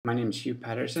My name is Hugh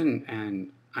Patterson, and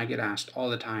I get asked all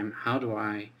the time how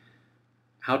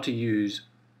to use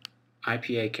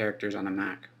IPA characters on a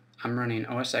Mac. I'm running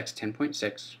OS X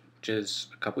 10.6, which is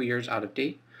a couple years out of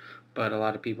date, but a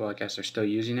lot of people, I guess, are still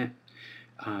using it.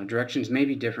 Directions may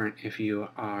be different if you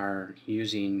are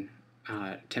using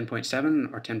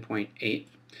 10.7 or 10.8.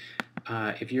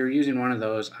 If you're using one of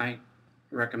those, I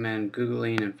recommend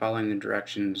Googling and following the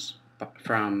directions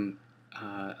from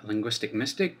Linguistic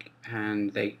Mystic,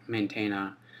 and they maintain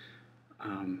I'm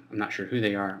not sure who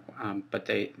they are, but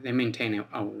they maintain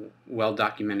a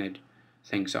well-documented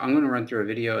thing. So I'm going to run through a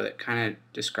video that kind of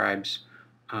describes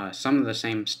some of the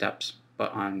same steps,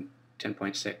 but on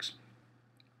 10.6.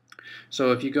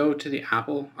 So if you go to the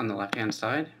Apple on the left-hand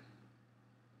side,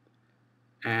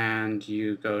 and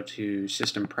you go to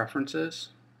System Preferences,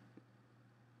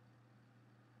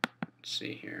 let's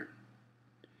see here,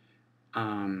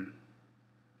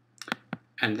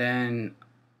 and then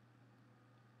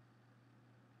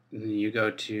you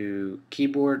go to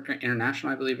Keyboard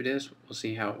International, I believe it is. We'll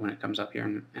see how when it comes up here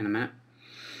in a minute.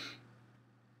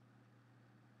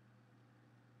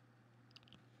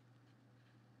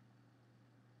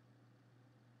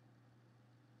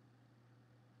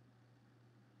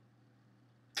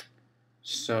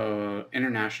 So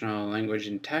International Language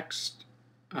and Text.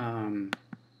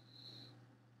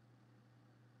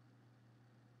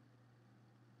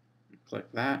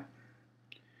 Click that.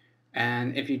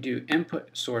 And if you do input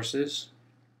sources,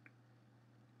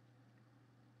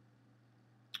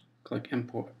 click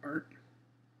import.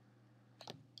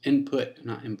 Input,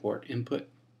 not import, input.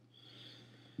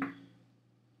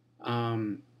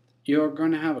 You're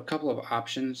going to have a couple of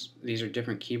options. These are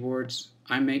different keyboards.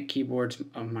 I make keyboards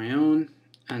of my own,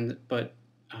 but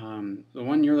the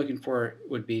one you're looking for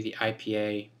would be the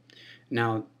IPA.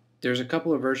 Now, there's a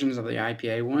couple of versions of the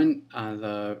IPA one.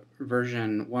 The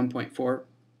version 1.4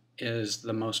 is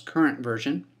the most current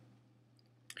version.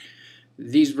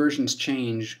 These versions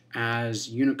change as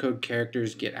Unicode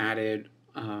characters get added.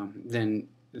 Then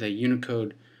the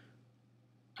Unicode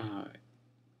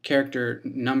character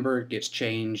number gets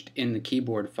changed in the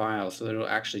keyboard file, so that it'll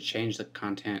actually change the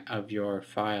content of your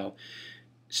file.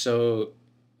 So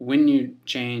when Unicode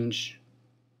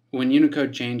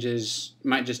changes, you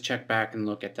might just check back and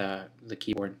look at the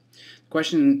keyboard. The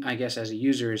question, I guess, as a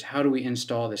user is, how do we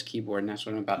install this keyboard? And that's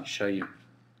what I'm about to show you.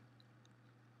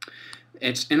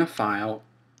 It's in a file,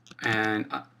 and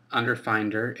under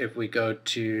Finder, if we go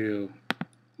to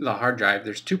the hard drive,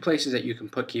 there's two places that you can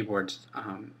put keyboards.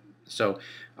 So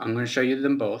I'm going to show you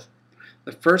them both.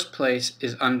 The first place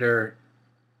is under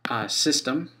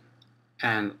System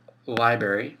and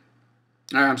Library.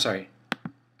 I'm sorry.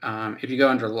 If you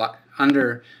go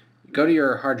go to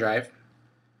your hard drive.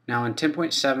 Now in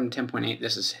 10.7, 10.8,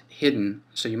 this is hidden,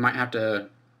 so you might have to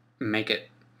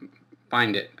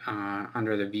find it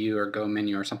under the View or Go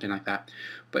menu or something like that.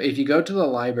 But if you go to the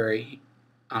Library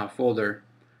folder,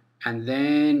 and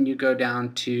then you go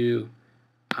down to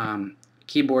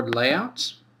Keyboard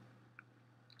Layouts,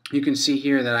 you can see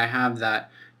here that I have that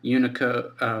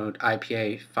Unicode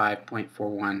IPA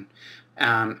 5.41.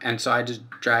 And so I just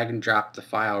drag and drop the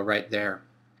file right there.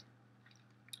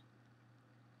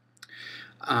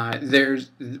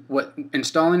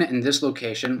 Installing it in this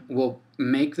location will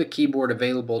make the keyboard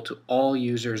available to all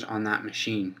users on that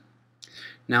machine.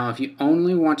 Now, if you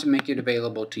only want to make it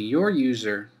available to your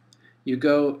user, you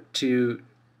go to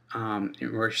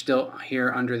we're still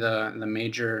here under the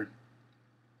major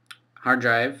hard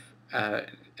drive,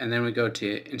 and then we go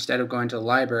to, instead of going to the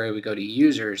library, we go to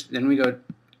users, then we go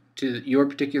to your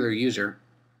particular user,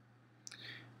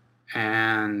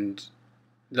 and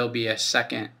there'll be a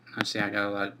second. Let's see, I got a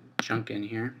lot of junk in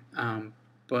here,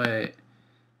 but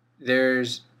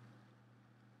there's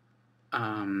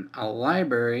a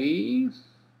library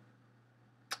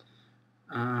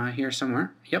here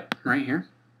somewhere. Yep, right here.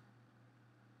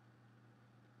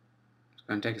 It's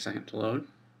going to take a second to load.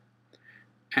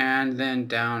 And then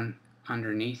down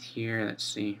underneath here, let's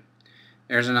see,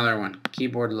 there's another one,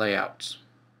 Keyboard Layouts.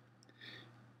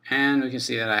 And we can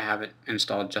see that I have it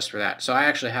installed just for that. So I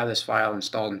actually have this file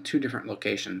installed in two different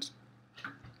locations.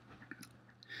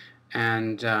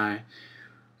 And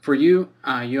for you,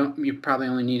 you probably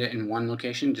only need it in one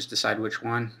location. Just decide which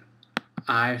one.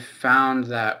 I found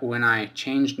that when I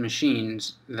changed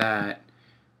machines, that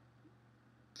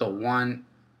the one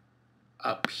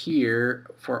up here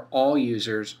for all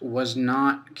users was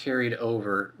not carried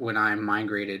over when I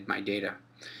migrated my data.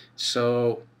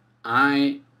 So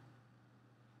I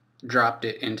dropped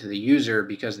it into the user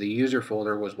because the user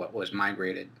folder was what was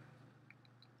migrated.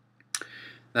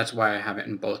 That's why I have it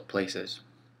in both places.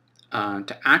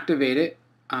 To activate it,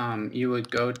 you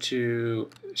would go to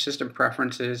System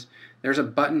Preferences. There's a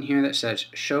button here that says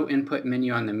Show Input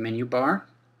Menu on the menu bar.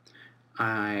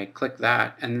 I click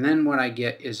that, and then what I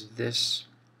get is this,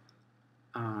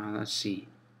 let's see,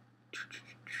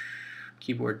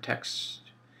 keyboard text,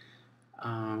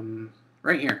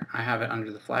 right here. I have it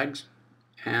under the flags,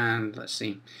 and let's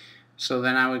see. So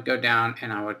then I would go down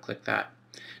and I would click that.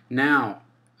 Now,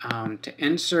 to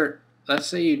insert, let's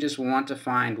say you just want to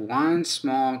find one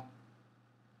small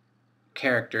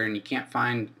character and you can't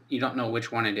find, you don't know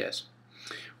which one it is.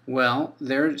 Well,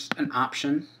 there's an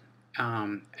option,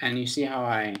 and you see how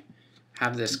I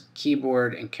have this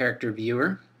keyboard and character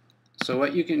viewer. So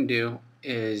what you can do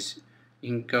is you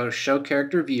can go to Show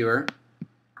Character Viewer,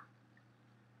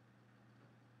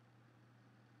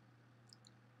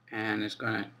 and it's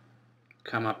going to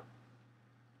come up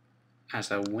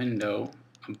as a window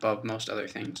above most other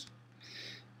things.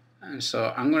 And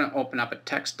so I'm going to open up a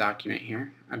text document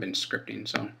here. I've been scripting,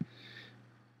 so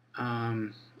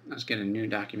let's get a new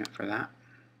document for that.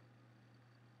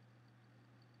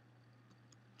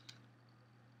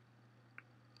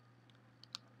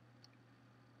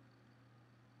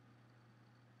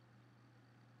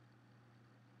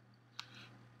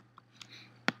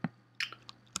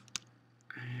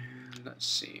 And let's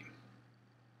see.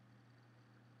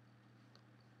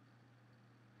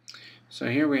 So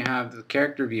here we have the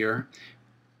character viewer,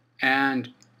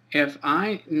 and if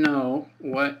I know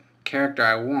what character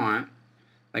I want,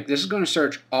 like this is going to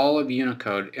search all of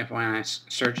Unicode if when I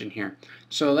search in here.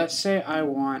 So let's say I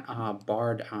want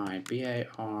Bard I,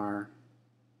 B-A-R,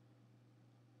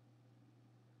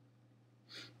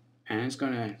 and it's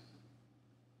going to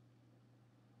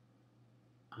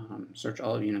search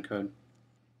all of Unicode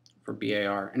for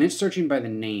B-A-R, and it's searching by the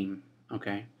name.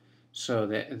 Okay, so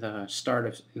the start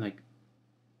of like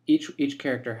each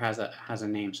character has a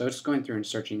name, so it's going through and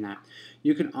searching that.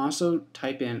 You can also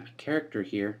type in a character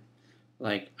here.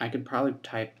 Like I could probably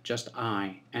type just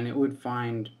I, and it would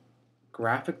find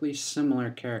graphically similar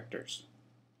characters.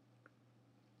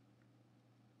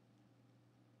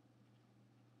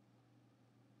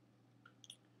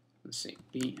 Let's see,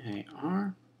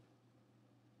 B-A-R,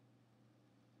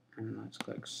 and let's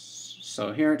click.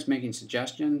 So here it's making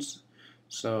suggestions.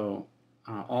 So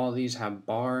all of these have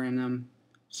bar in them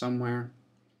somewhere,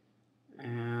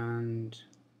 and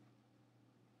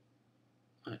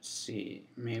let's see,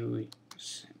 maybe we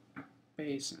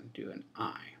space and do an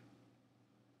I.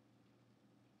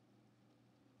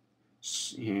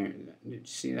 Here, did you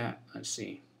see that? Let's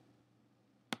see.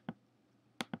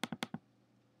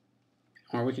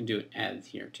 Or we can do an eth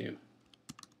here too.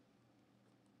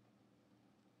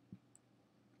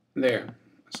 There.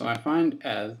 So I find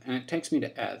eth, and it takes me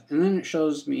to eth, and then it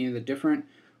shows me the different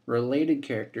related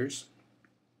characters.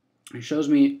 It shows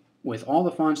me with all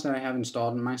the fonts that I have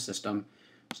installed in my system,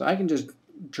 so I can just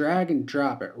drag and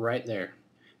drop it right there.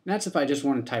 And that's if I just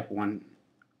want to type one.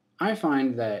 I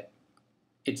find that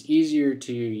it's easier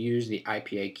to use the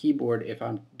IPA keyboard if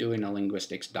I'm doing a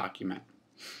linguistics document.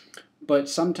 But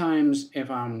sometimes if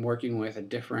I'm working with a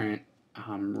different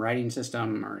writing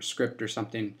system or a script or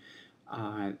something,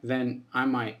 then I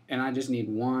might, and I just need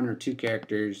one or two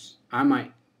characters, I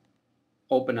might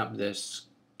open up this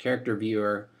character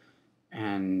viewer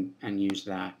and use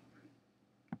that.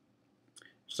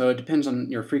 So it depends on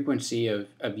your frequency of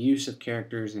use of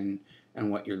characters and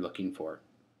what you're looking for.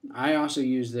 I also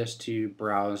use this to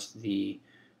browse the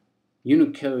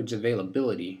Unicode's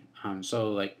availability.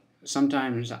 So like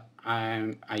sometimes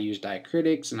I use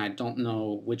diacritics and I don't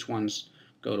know which ones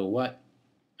go to what,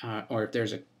 or if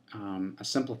there's a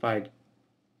simplified,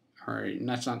 or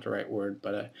that's not the right word,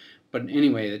 but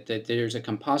anyway, that there's a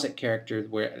composite character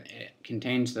where it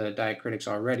contains the diacritics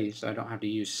already, so I don't have to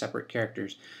use separate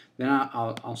characters. Then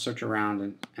I'll search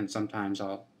around and sometimes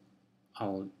I'll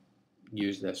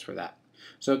use this for that.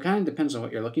 So it kind of depends on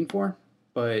what you're looking for,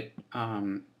 but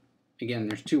again,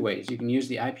 there's two ways. You can use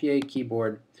the IPA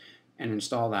keyboard and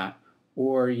install that,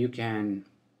 or you can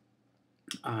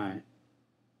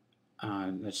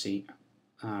let's see,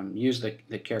 use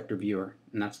the character viewer,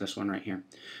 and that's this one right here.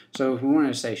 So if we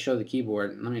wanted to say show the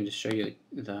keyboard, let me just show you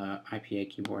the IPA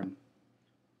keyboard.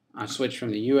 I switch from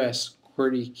the US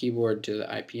QWERTY keyboard to the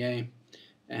IPA,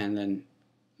 and then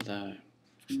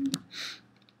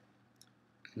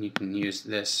you can use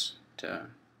this to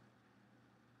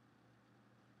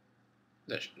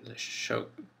the show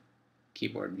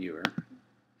keyboard viewer.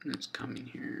 It's coming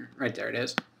here. Right there it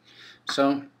is.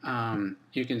 So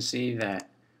you can see that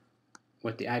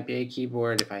with the IPA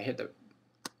keyboard, if I hit the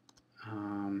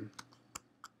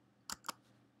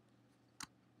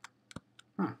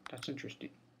that's interesting.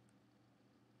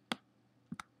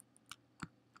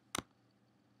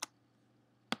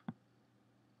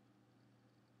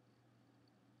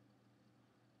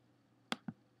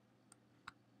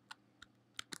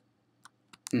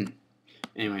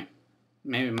 Anyway,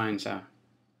 maybe mine's oh,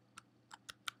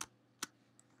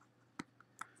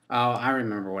 I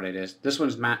remember what it is. This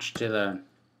one's matched to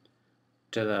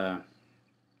the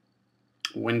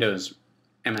Windows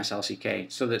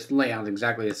MSLCK, so this layout is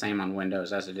exactly the same on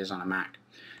Windows as it is on a Mac,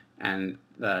 and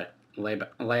the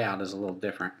layout is a little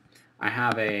different. I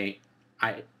have a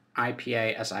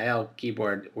IPA SIL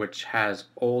keyboard which has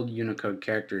old Unicode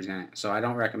characters in it, so I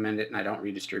don't recommend it and I don't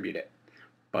redistribute it.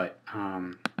 But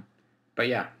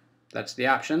yeah, that's the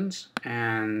options,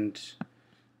 and